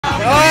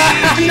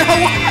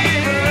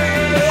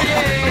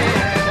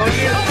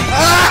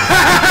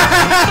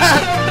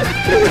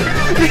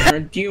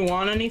Do you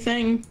want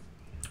anything?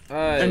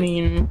 I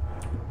mean,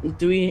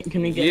 can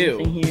we get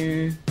anything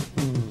here?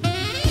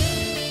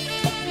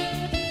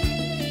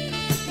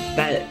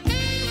 That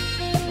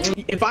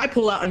if I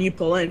pull out and you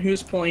pull in,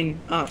 who's pulling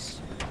us?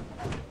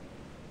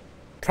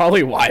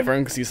 Probably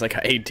Wyvern, because he's like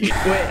 18.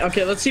 Wait,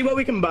 okay, let's see what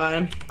we can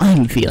buy.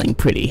 I'm feeling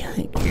pretty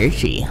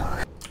gushy.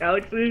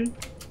 Alexi?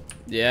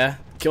 Yeah?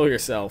 Kill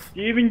yourself.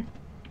 Do you even...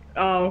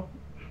 Oh.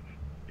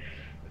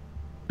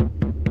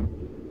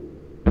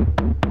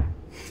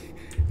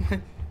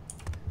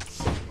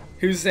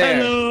 Who's there?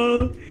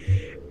 Hello!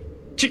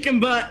 Chicken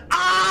butt!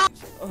 Ah!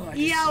 Oh,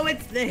 yo,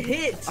 it's the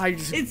hit!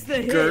 It's the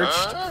hit!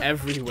 Gurched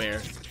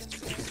everywhere.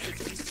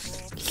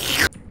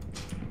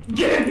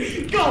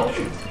 Go!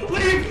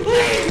 Leave!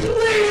 Leave!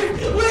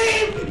 Leave!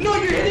 Leave! No,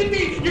 you're hitting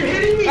me! You're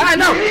hitting me! Ah,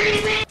 no! You're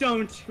hitting me!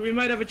 Don't. We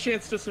might have a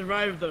chance to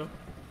survive, though.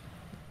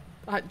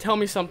 Tell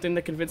me something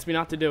that convinced me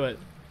not to do it.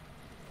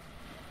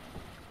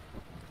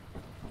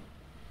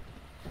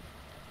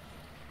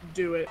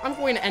 Do it. I'm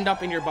going to end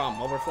up in your bum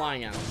while we're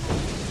flying out.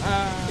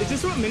 Is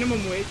this what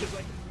minimum wage is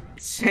like?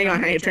 Hang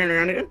on, hey, turn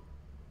around again.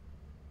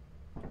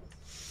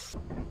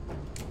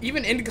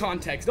 Even in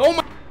context. Oh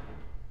my.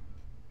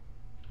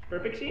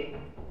 Perfect sheet?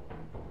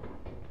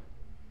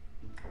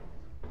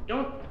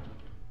 Don't.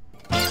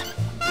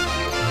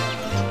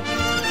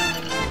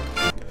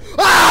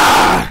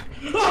 Ah!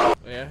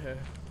 Yeah.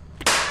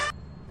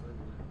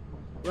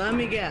 Let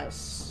me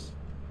guess.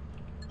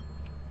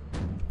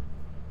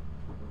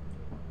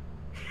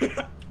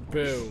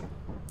 Boo.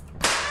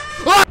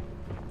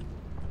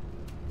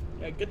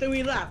 Yeah, good thing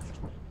we left.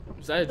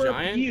 Is that a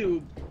giant?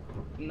 You.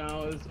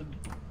 No, it's a...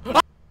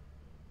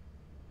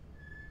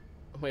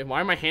 Wait,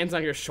 why are my hands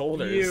on your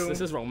shoulders? You. This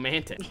is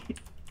romantic.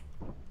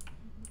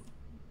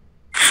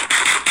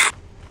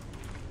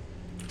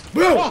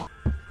 Oh!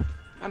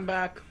 I'm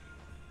back.